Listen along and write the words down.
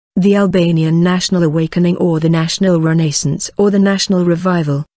The Albanian National Awakening or the National Renaissance or the National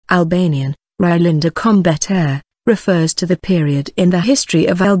Revival, Albanian, Rilindja Kombëtare, refers to the period in the history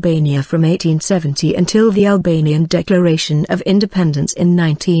of Albania from 1870 until the Albanian Declaration of Independence in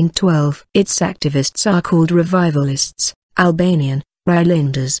 1912. Its activists are called Revivalists, Albanian,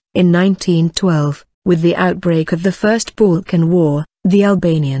 Rilindas. In 1912, with the outbreak of the First Balkan War, the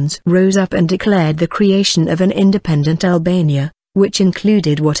Albanians rose up and declared the creation of an independent Albania, which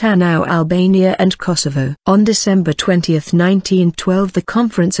included what are now Albania and Kosovo. On December 20, 1912, the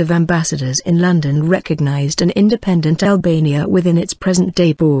Conference of Ambassadors in London recognized an independent Albania within its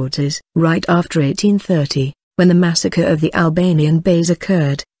present-day borders. Right after 1830, when the massacre of the Albanian Beys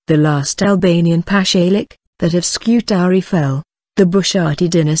occurred, the last Albanian Pashalik, that of Scutari, fell. The Bushati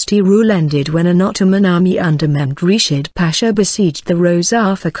dynasty rule ended when an Ottoman army under Mehmed Reshid Pasha besieged the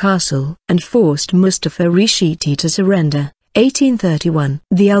Rozafa Castle and forced Mustafa Reshiti to surrender. 1831.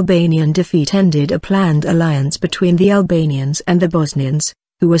 The Albanian defeat ended a planned alliance between the Albanians and the Bosnians,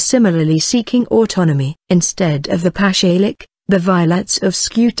 who were similarly seeking autonomy. Instead of the Pashalik, the vilayets of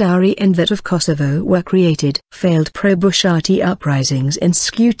Scutari and that of Kosovo were created. Failed pro-Bushati uprisings in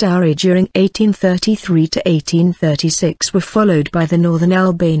Scutari during 1833 to 1836 were followed by the Northern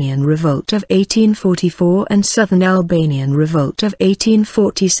Albanian Revolt of 1844 and Southern Albanian Revolt of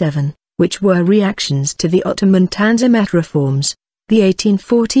 1847. Which were reactions to the Ottoman Tanzimat reforms. The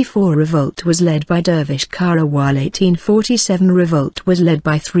 1844 revolt was led by Dervish Kara, while 1847 revolt was led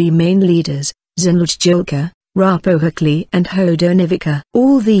by three main leaders, Rilindja, Rapohakli and Hodonivica.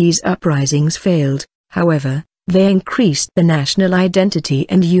 All these uprisings failed, however. They increased the national identity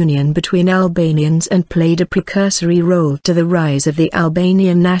and union between Albanians and played a precursory role to the rise of the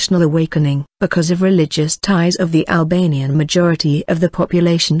Albanian National Awakening. Because of religious ties of the Albanian majority of the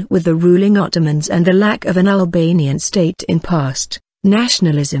population with the ruling Ottomans and the lack of an Albanian state in past,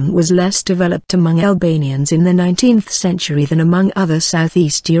 nationalism was less developed among Albanians in the 19th century than among other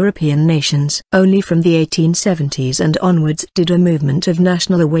Southeast European nations. Only from the 1870s and onwards did a movement of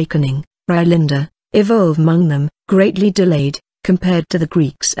national awakening, Rilinda, evolve among them, greatly delayed, compared to the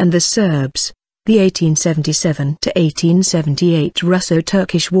Greeks and the Serbs. The 1877 to 1878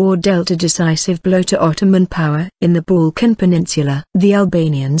 Russo-Turkish War dealt a decisive blow to Ottoman power in the Balkan Peninsula. The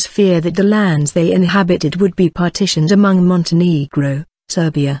Albanians feared that the lands they inhabited would be partitioned among Montenegro,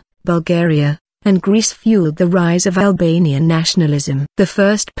 Serbia, Bulgaria, and Greece fueled the rise of Albanian nationalism. The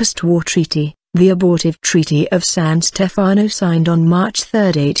first post-war treaty, the abortive Treaty of San Stefano signed on March 3,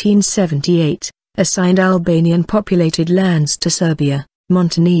 1878, assigned Albanian populated lands to Serbia,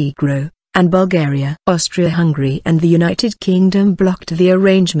 Montenegro, and Bulgaria. Austria-Hungary and the United Kingdom blocked the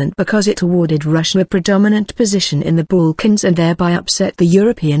arrangement because it awarded Russia a predominant position in the Balkans and thereby upset the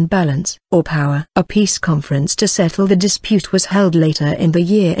European balance or power. A peace conference to settle the dispute was held later in the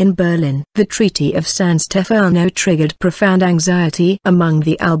year in Berlin. The Treaty of San Stefano triggered profound anxiety among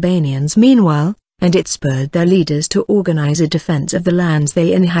the Albanians meanwhile, and it spurred their leaders to organize a defense of the lands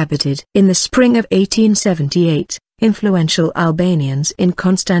they inhabited. In the spring of 1878, influential Albanians in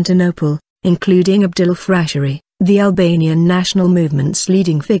Constantinople, including Abdul Frashëri, the Albanian national movement's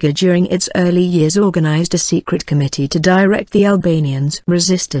leading figure during its early years, organized a secret committee to direct the Albanians'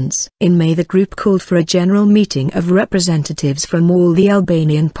 resistance. In May, the group called for a general meeting of representatives from all the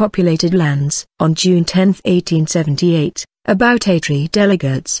Albanian populated lands. On June 10, 1878, about 80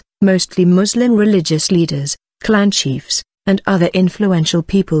 delegates, mostly Muslim religious leaders, clan chiefs, and other influential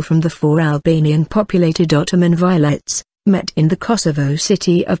people from the four Albanian populated Ottoman vilayets, met in the Kosovo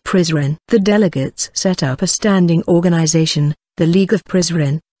city of Prizren. The delegates set up a standing organization, the League of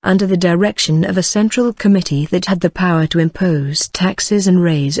Prizren, under the direction of a central committee that had the power to impose taxes and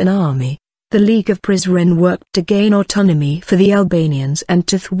raise an army. The League of Prizren worked to gain autonomy for the Albanians and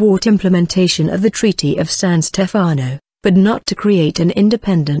to thwart implementation of the Treaty of San Stefano, but not to create an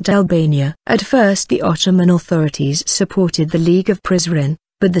independent Albania. At first the Ottoman authorities supported the League of Prizren,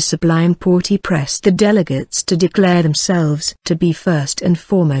 but the Sublime Porte pressed the delegates to declare themselves to be first and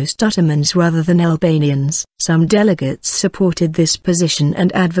foremost Ottomans rather than Albanians. Some delegates supported this position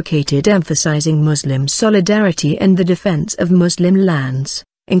and advocated emphasizing Muslim solidarity and the defense of Muslim lands,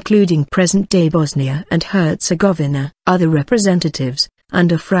 including present-day Bosnia and Herzegovina. Other representatives,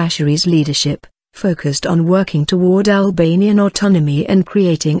 under Frashëri's leadership, focused on working toward Albanian autonomy and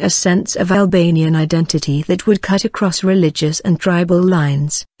creating a sense of Albanian identity that would cut across religious and tribal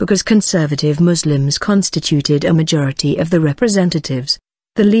lines. Because conservative Muslims constituted a majority of the representatives,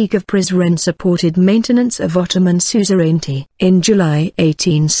 the League of Prizren supported maintenance of Ottoman suzerainty. In July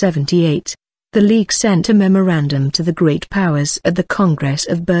 1878, the League sent a memorandum to the Great Powers at the Congress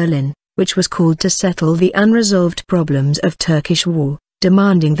of Berlin, which was called to settle the unresolved problems of Turkish war.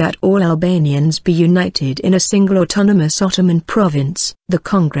 demanding that all Albanians be united in a single autonomous Ottoman province. The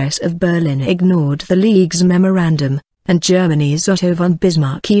Congress of Berlin ignored the League's memorandum, and Germany's Otto von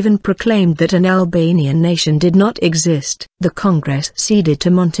Bismarck even proclaimed that an Albanian nation did not exist. The Congress ceded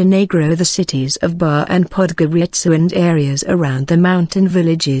to Montenegro the cities of Bar and Podgorica and areas around the mountain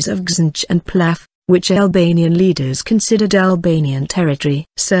villages of Gzanj and Plaf, which Albanian leaders considered Albanian territory.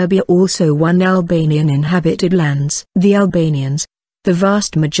 Serbia also won Albanian inhabited lands. The Albanians, the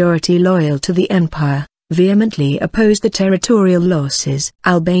vast majority loyal to the empire, vehemently opposed the territorial losses.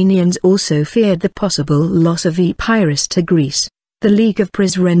 Albanians also feared the possible loss of Epirus to Greece. The League of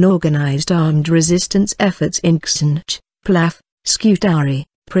Prizren organized armed resistance efforts in Gzanj, Plaf, Scutari,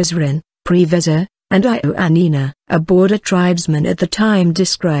 Prizren, Preveza, and Ioannina. A border tribesman at the time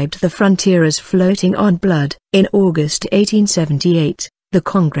described the frontier as floating on blood. In August 1878, the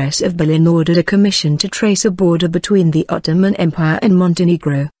Congress of Berlin ordered a commission to trace a border between the Ottoman Empire and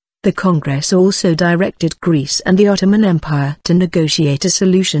Montenegro. The Congress also directed Greece and the Ottoman Empire to negotiate a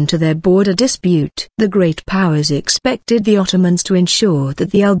solution to their border dispute. The great powers expected the Ottomans to ensure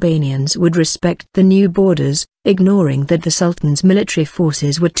that the Albanians would respect the new borders, ignoring that the Sultan's military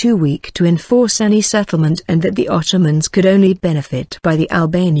forces were too weak to enforce any settlement and that the Ottomans could only benefit by the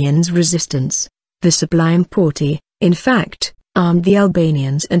Albanians' resistance. The Sublime Porte, in fact, armed the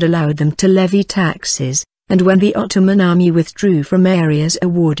Albanians and allowed them to levy taxes, and when the Ottoman army withdrew from areas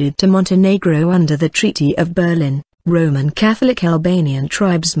awarded to Montenegro under the Treaty of Berlin, Roman Catholic Albanian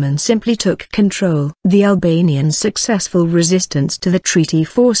tribesmen simply took control. The Albanians' successful resistance to the treaty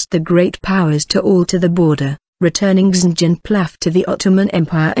forced the great powers to alter the border, returning Gzanj and Plaf to the Ottoman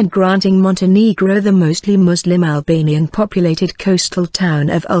Empire and granting Montenegro the mostly Muslim Albanian populated coastal town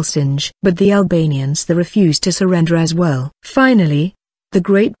of Ulcinj. But the Albanians refused to surrender as well. Finally, the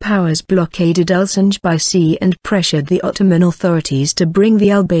great powers blockaded Ulcinj by sea and pressured the Ottoman authorities to bring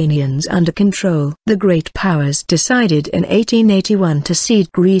the Albanians under control. The great powers decided in 1881 to cede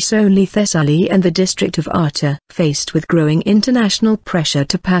Greece only Thessaly and the district of Arta. Faced with growing international pressure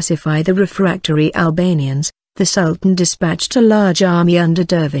to pacify the refractory Albanians, the Sultan dispatched a large army under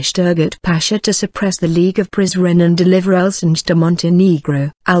Dervish Turgut Pasha to suppress the League of Prizren and deliver Ulcinj to Montenegro.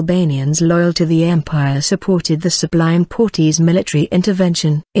 Albanians loyal to the empire supported the Sublime Porte's military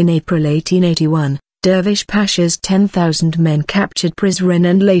intervention. In April 1881, Dervish Pasha's 10,000 men captured Prizren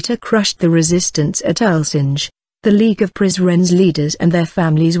and later crushed the resistance at Ulcinj. The League of Prizren's leaders and their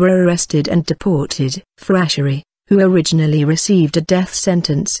families were arrested and deported. Frasheri, who originally received a death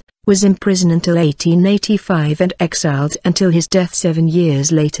sentence, was imprisoned until 1885 and exiled until his death 7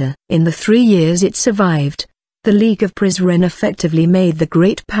 years later. In the 3 years it survived, the League of Prizren effectively made the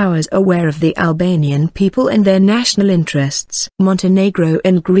great powers aware of the Albanian people and their national interests. Montenegro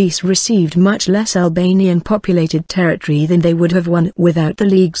and Greece received much less Albanian populated territory than they would have won without the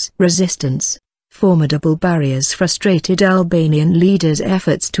League's resistance. Formidable barriers frustrated Albanian leaders'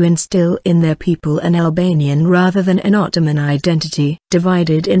 efforts to instill in their people an Albanian rather than an Ottoman identity.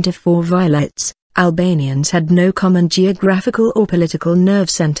 Divided into 4 vilayets, Albanians had no common geographical or political nerve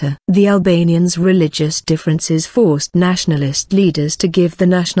center. The Albanians' religious differences forced nationalist leaders to give the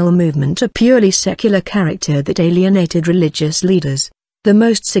national movement a purely secular character that alienated religious leaders. The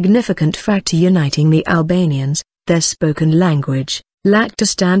most significant factor uniting the Albanians, their spoken language, lacked a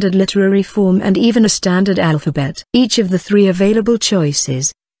standard literary form and even a standard alphabet. Each of the 3 available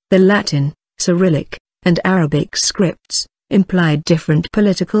choices, the Latin, Cyrillic, and Arabic scripts, implied different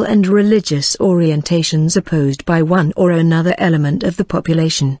political and religious orientations opposed by one or another element of the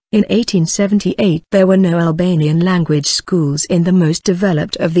population. In 1878 there were no Albanian language schools in the most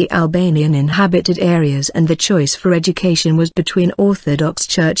developed of the Albanian inhabited areas, and the choice for education was between Orthodox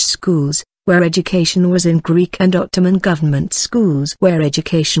Church schools, where education was in Greek, and Ottoman government schools where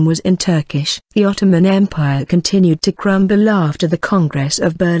education was in Turkish. The Ottoman Empire continued to crumble after the Congress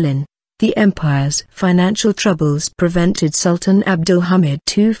of Berlin. The empire's financial troubles prevented Sultan Abdulhamid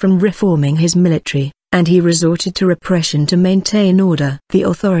II from reforming his military, and he resorted to repression to maintain order. The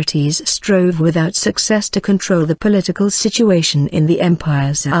authorities strove without success to control the political situation in the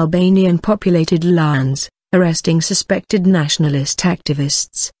empire's Albanian populated lands, arresting suspected nationalist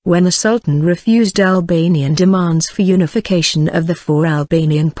activists. When the Sultan refused Albanian demands for unification of the 4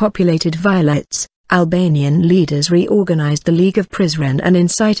 Albanian populated vilayets, Albanian leaders reorganized the League of Prizren and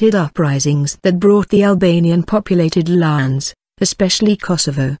incited uprisings that brought the Albanian populated lands, especially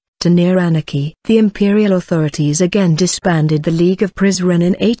Kosovo, to near anarchy. The imperial authorities again disbanded the League of Prizren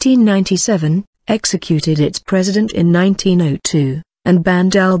in 1897, executed its president in 1902, and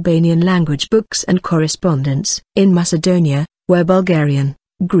banned Albanian language books and correspondence. In Macedonia, where Bulgarian,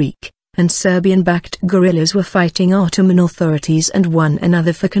 Greek, and Serbian-backed guerrillas were fighting Ottoman authorities and one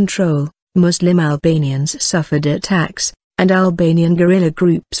another for control. Muslim Albanians suffered attacks, and Albanian guerrilla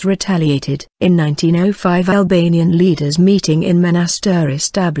groups retaliated. In 1905, Albanian leaders meeting in Manastir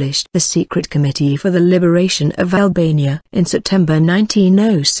established the Secret Committee for the Liberation of Albania. In September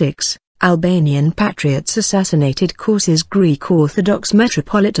 1906, Albanian patriots assassinated Korça's Greek Orthodox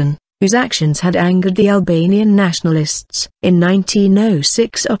Metropolitan, whose actions had angered the Albanian nationalists. In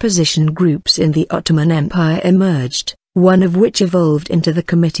 1906, opposition groups in the Ottoman Empire emerged, one of which evolved into the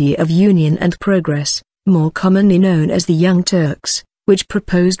Committee of Union and Progress, more commonly known as the Young Turks, which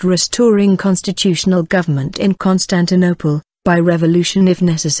proposed restoring constitutional government in Constantinople, by revolution if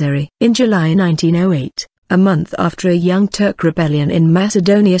necessary. In July 1908, a month after a Young Turk rebellion in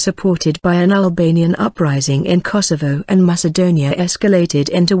Macedonia supported by an Albanian uprising in Kosovo and Macedonia escalated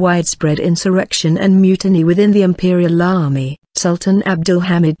into widespread insurrection and mutiny within the imperial army, Sultan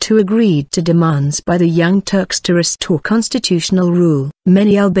Abdulhamid II agreed to demands by the Young Turks to restore constitutional rule.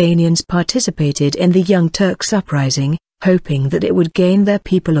 Many Albanians participated in the Young Turks uprising, hoping that it would gain their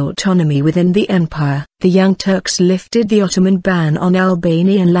people autonomy within the empire. The Young Turks lifted the Ottoman ban on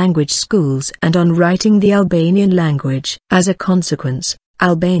Albanian language schools and on writing the Albanian language. As a consequence,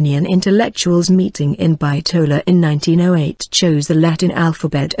 Albanian intellectuals meeting in Bitola in 1908 chose the Latin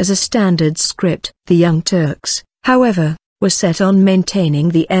alphabet as a standard script. The Young Turks, however, were set on maintaining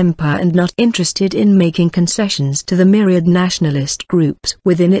the empire and not interested in making concessions to the myriad nationalist groups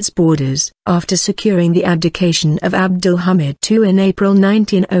within its borders. After securing the abdication of Abdulhamid II in April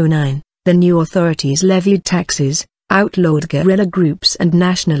 1909, the new authorities levied taxes, outlawed guerrilla groups and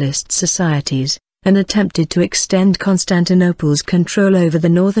nationalist societies, and attempted to extend Constantinople's control over the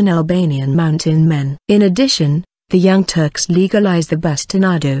northern Albanian mountain men. In addition, the Young Turks legalized the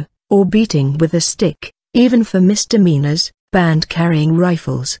bastinado, or beating with a stick, even for misdemeanors, banned carrying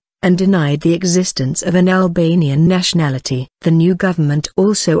rifles, and denied the existence of an Albanian nationality. The new government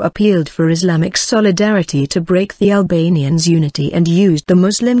also appealed for Islamic solidarity to break the Albanians' unity and used the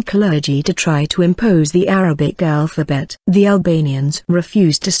Muslim clergy to try to impose the Arabic alphabet. The Albanians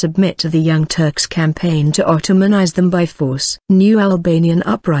refused to submit to the Young Turks' campaign to Ottomanize them by force. New Albanian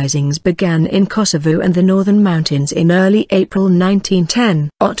uprisings began in Kosovo and the northern mountains in early April 1910.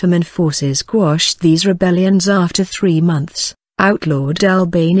 Ottoman forces quashed these rebellions after 3 months, outlawed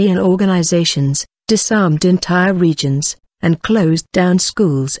Albanian organizations, disarmed entire regions, and closed down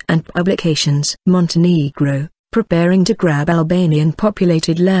schools and publications. Montenegro, preparing to grab Albanian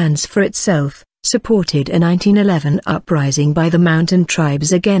populated lands for itself, supported a 1911 uprising by the mountain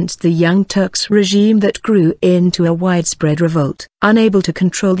tribes against the Young Turks regime that grew into a widespread revolt. Unable to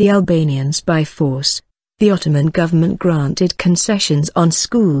control the Albanians by force, the Ottoman government granted concessions on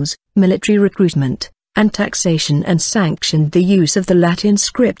schools, military recruitment, and taxation and sanctioned the use of the Latin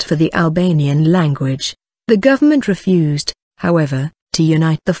script for the Albanian language. The government refused, however, to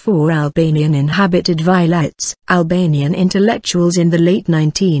unite the 4 Albanian-inhabited vilayets. Albanian intellectuals in the late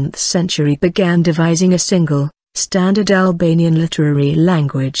 19th century began devising a single, standard Albanian literary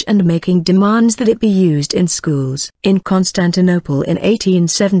language and making demands that it be used in schools. In Constantinople in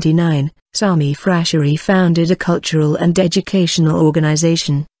 1879, Sami Frashëri founded a cultural and educational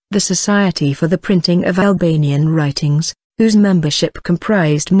organization, the Society for the Printing of Albanian Writings, whose membership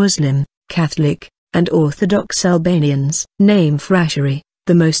comprised Muslim, Catholic, and Orthodox Albanians. Frashëri,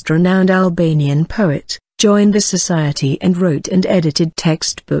 the most renowned Albanian poet, joined the society and wrote and edited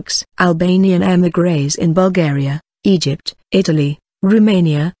textbooks. Albanian emigres in Bulgaria, Egypt, Italy,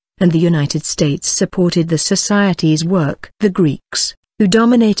 Romania, and the United States supported the society's work. The Greeks, who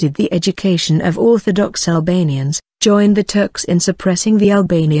dominated the education of Orthodox Albanians, joined the Turks in suppressing the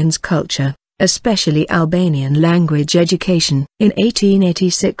Albanians' culture, especially Albanian language education. In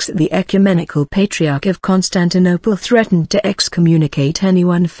 1886, the Ecumenical Patriarch of Constantinople threatened to excommunicate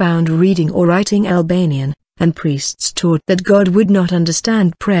anyone found reading or writing Albanian, and priests taught that God would not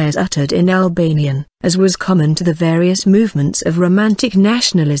understand prayers uttered in Albanian. As was common to the various movements of Romantic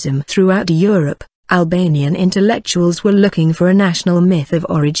nationalism throughout Europe, Albanian intellectuals were looking for a national myth of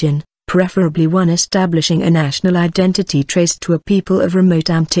origin, preferably one establishing a national identity traced to a people of remote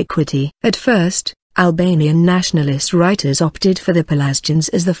antiquity. At first, Albanian nationalist writers opted for the Pelasgians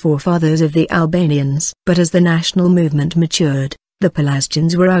as the forefathers of the Albanians. But as the national movement matured, the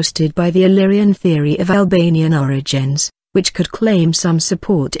Pelasgians were ousted by the Illyrian theory of Albanian origins, which could claim some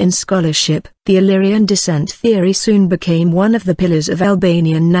support in scholarship. The Illyrian descent theory soon became one of the pillars of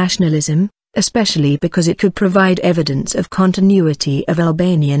Albanian nationalism, especially because it could provide evidence of continuity of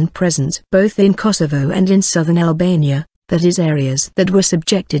Albanian presence both in Kosovo and in southern Albania, that is areas that were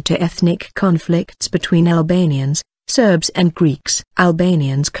subjected to ethnic conflicts between Albanians, Serbs and Greeks.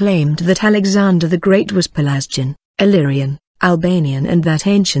 Albanians claimed that Alexander the Great was Pelasgian, Illyrian, Albanian and that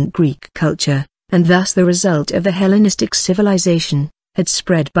ancient Greek culture, and thus the result of the Hellenistic civilization, had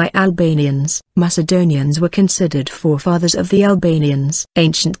spread by Albanians. Macedonians were considered forefathers of the Albanians.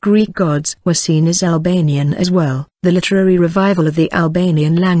 Ancient Greek gods were seen as Albanian as well. The literary revival of the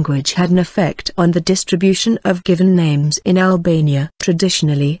Albanian language had an effect on the distribution of given names in Albania.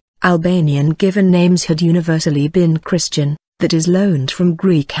 Traditionally, Albanian given names had universally been Christian, that is loaned from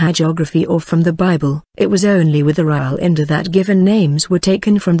Greek hagiography or from the Bible. It was only with the Rilindja that given names were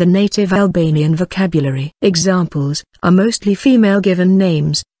taken from the native Albanian vocabulary. Examples are mostly female given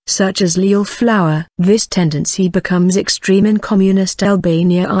names, such as Lil Flower. This tendency becomes extreme in communist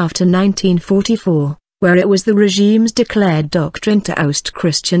Albania after 1944, where it was the regime's declared doctrine to oust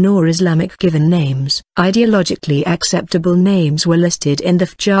Christian or Islamic given names. Ideologically acceptable names were listed in the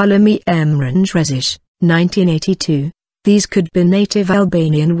Fjalimi Emrënj Rezish, 1982. These could be native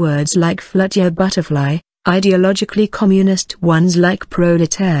Albanian words like flutja butterfly, ideologically communist ones like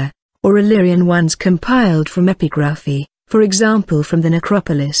proletaire, or Illyrian ones compiled from epigraphy, for example from the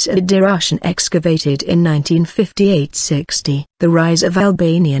necropolis at Dirashan excavated in 1958-60. The rise of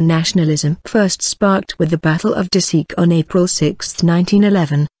Albanian nationalism first sparked with the Battle of Desik on April 6,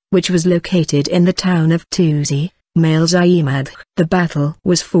 1911, which was located in the town of Tuzi, Malzimad. The battle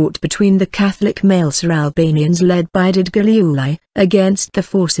was fought between the Catholic Malsa Albanians led by Dadgaliuli, against the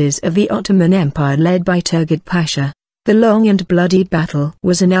forces of the Ottoman Empire led by Turgut Pasha. The long and bloody battle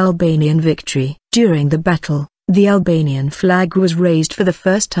was an Albanian victory. During the battle, the Albanian flag was raised for the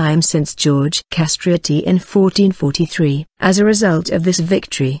first time since George Castrioti in 1443. As a result of this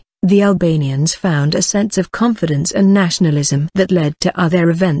victory, the Albanians found a sense of confidence and nationalism that led to other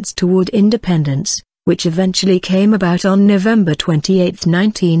events toward independence, which eventually came about on November 28,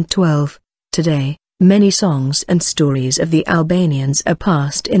 1912. Today, many songs and stories of the Albanians are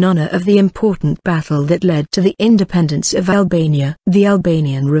passed in honor of the important battle that led to the independence of Albania. The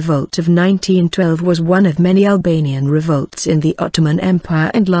Albanian Revolt of 1912 was one of many Albanian revolts in the Ottoman Empire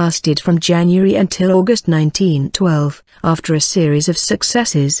and lasted from January until August 1912. After a series of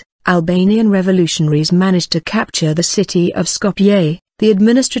successes, Albanian revolutionaries managed to capture the city of Skopje, the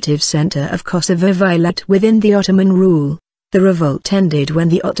administrative center of Kosovo vilayet within the Ottoman rule. The revolt ended when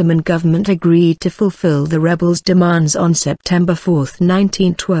the Ottoman government agreed to fulfill the rebels' demands on September 4,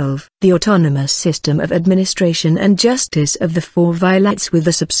 1912. The autonomous system of administration and justice of the four vilayets with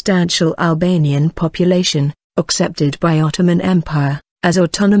a substantial Albanian population, accepted by Ottoman Empire, as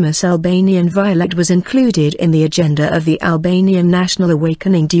autonomous Albanian vilayet was included in the agenda of the Albanian National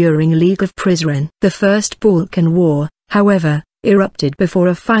Awakening during League of Prizren. The First Balkan War, however, erupted before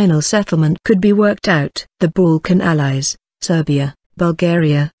a final settlement could be worked out. The Balkan allies, Serbia,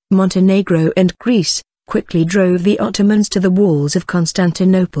 Bulgaria, Montenegro and Greece, quickly drove the Ottomans to the walls of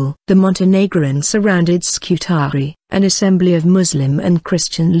Constantinople. The Montenegrins surrounded Scutari. An assembly of Muslim and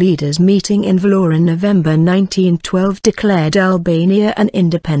Christian leaders meeting in Vlora in November 1912 declared Albania an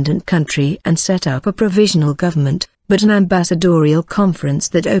independent country and set up a provisional government, but an ambassadorial conference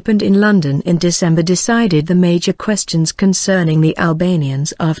that opened in London in December decided the major questions concerning the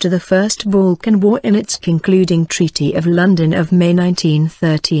Albanians after the First Balkan War in its concluding Treaty of London of May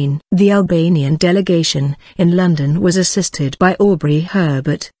 1913. The Albanian delegation in London was assisted by Aubrey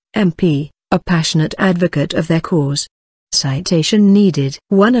Herbert, MP, a passionate advocate of their cause. Citation needed.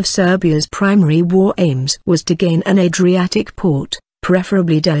 One of Serbia's primary war aims was to gain an Adriatic port,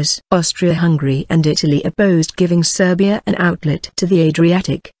 preferably Dus. Austria-Hungary and Italy opposed giving Serbia an outlet to the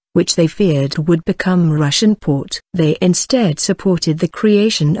Adriatic, which they feared would become Russian port. They instead supported the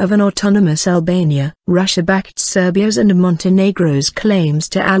creation of an autonomous Albania. Russia backed Serbia's and Montenegro's claims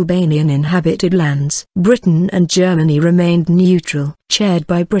to Albanian inhabited lands. Britain and Germany remained neutral. Chaired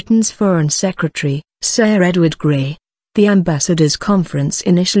by Britain's Foreign Secretary, Sir Edward Grey, the Ambassadors' Conference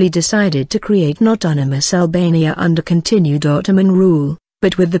initially decided to create an autonomous Albania under continued Ottoman rule,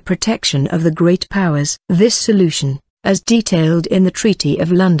 but with the protection of the great powers. This solution, as detailed in the Treaty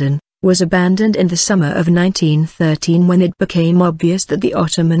of London, was abandoned in the summer of 1913 when it became obvious that the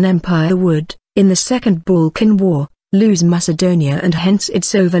Ottoman Empire would, in the Second Balkan War, lose Macedonia and hence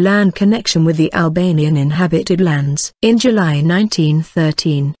its overland connection with the Albanian inhabited lands. In July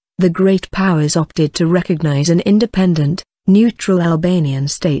 1913, the great powers opted to recognize an independent, neutral Albanian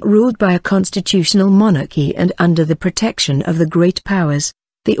state ruled by a constitutional monarchy and under the protection of the great powers.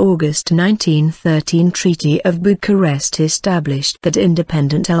 The August 1913 Treaty of Bucharest established that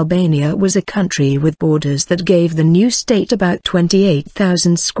independent Albania was a country with borders that gave the new state about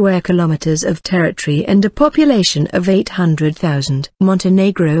 28,000 square kilometers of territory and a population of 800,000.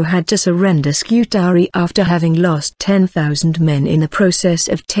 Montenegro had to surrender Scutari after having lost 10,000 men in the process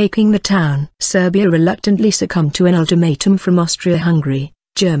of taking the town. Serbia reluctantly succumbed to an ultimatum from Austria-Hungary,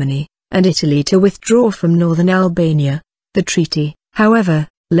 Germany, and Italy to withdraw from northern Albania. The treaty, however,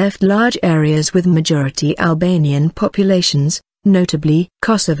 left large areas with majority Albanian populations, notably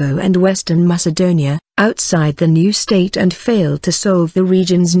Kosovo and Western Macedonia, outside the new state and failed to solve the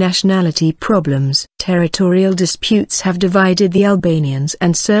region's nationality problems. Territorial disputes have divided the Albanians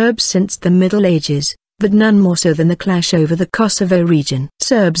and Serbs since the Middle Ages, but none more so than the clash over the Kosovo region.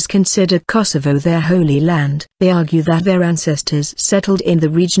 Serbs consider Kosovo their holy land. They argue that their ancestors settled in the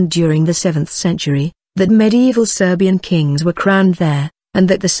region during the 7th century, that medieval Serbian kings were crowned there, and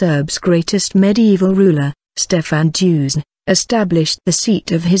that the Serbs' greatest medieval ruler, Stefan Đužan, established the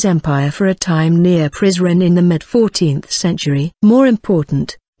seat of his empire for a time near Prizren in the mid-14th century. More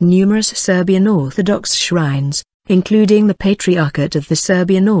important, numerous Serbian Orthodox shrines, including the Patriarchate of the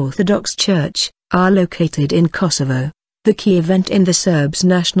Serbian Orthodox Church, are located in Kosovo. The key event in the Serbs'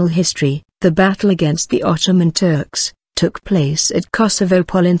 national history, the battle against the Ottoman Turks, took place at Kosovo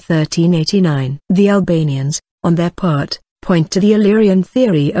Pol in 1389. The Albanians, on their part, point to the Illyrian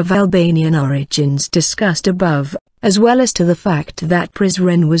theory of Albanian origins discussed above, as well as to the fact that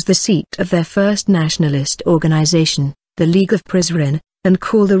Prizren was the seat of their first nationalist organization, the League of Prizren, and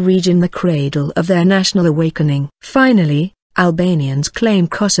call the region the cradle of their national awakening. Finally, Albanians claim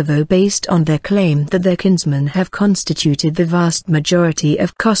Kosovo based on their claim that their kinsmen have constituted the vast majority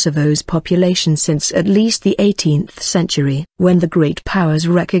of Kosovo's population since at least the 18th century. When the great powers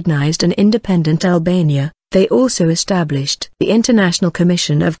recognized an independent Albania, they also established the International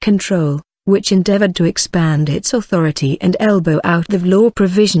Commission of Control, which endeavored to expand its authority and elbow out the law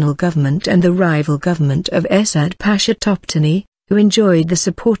provisional government and the rival government of Esad Pasha Toptani, who enjoyed the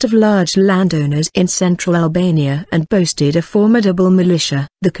support of large landowners in central Albania and boasted a formidable militia.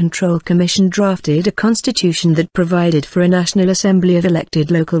 The Control Commission drafted a constitution that provided for a national assembly of elected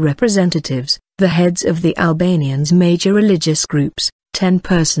local representatives, the heads of the Albanians' major religious groups, 10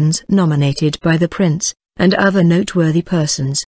 persons nominated by the prince, and other noteworthy persons.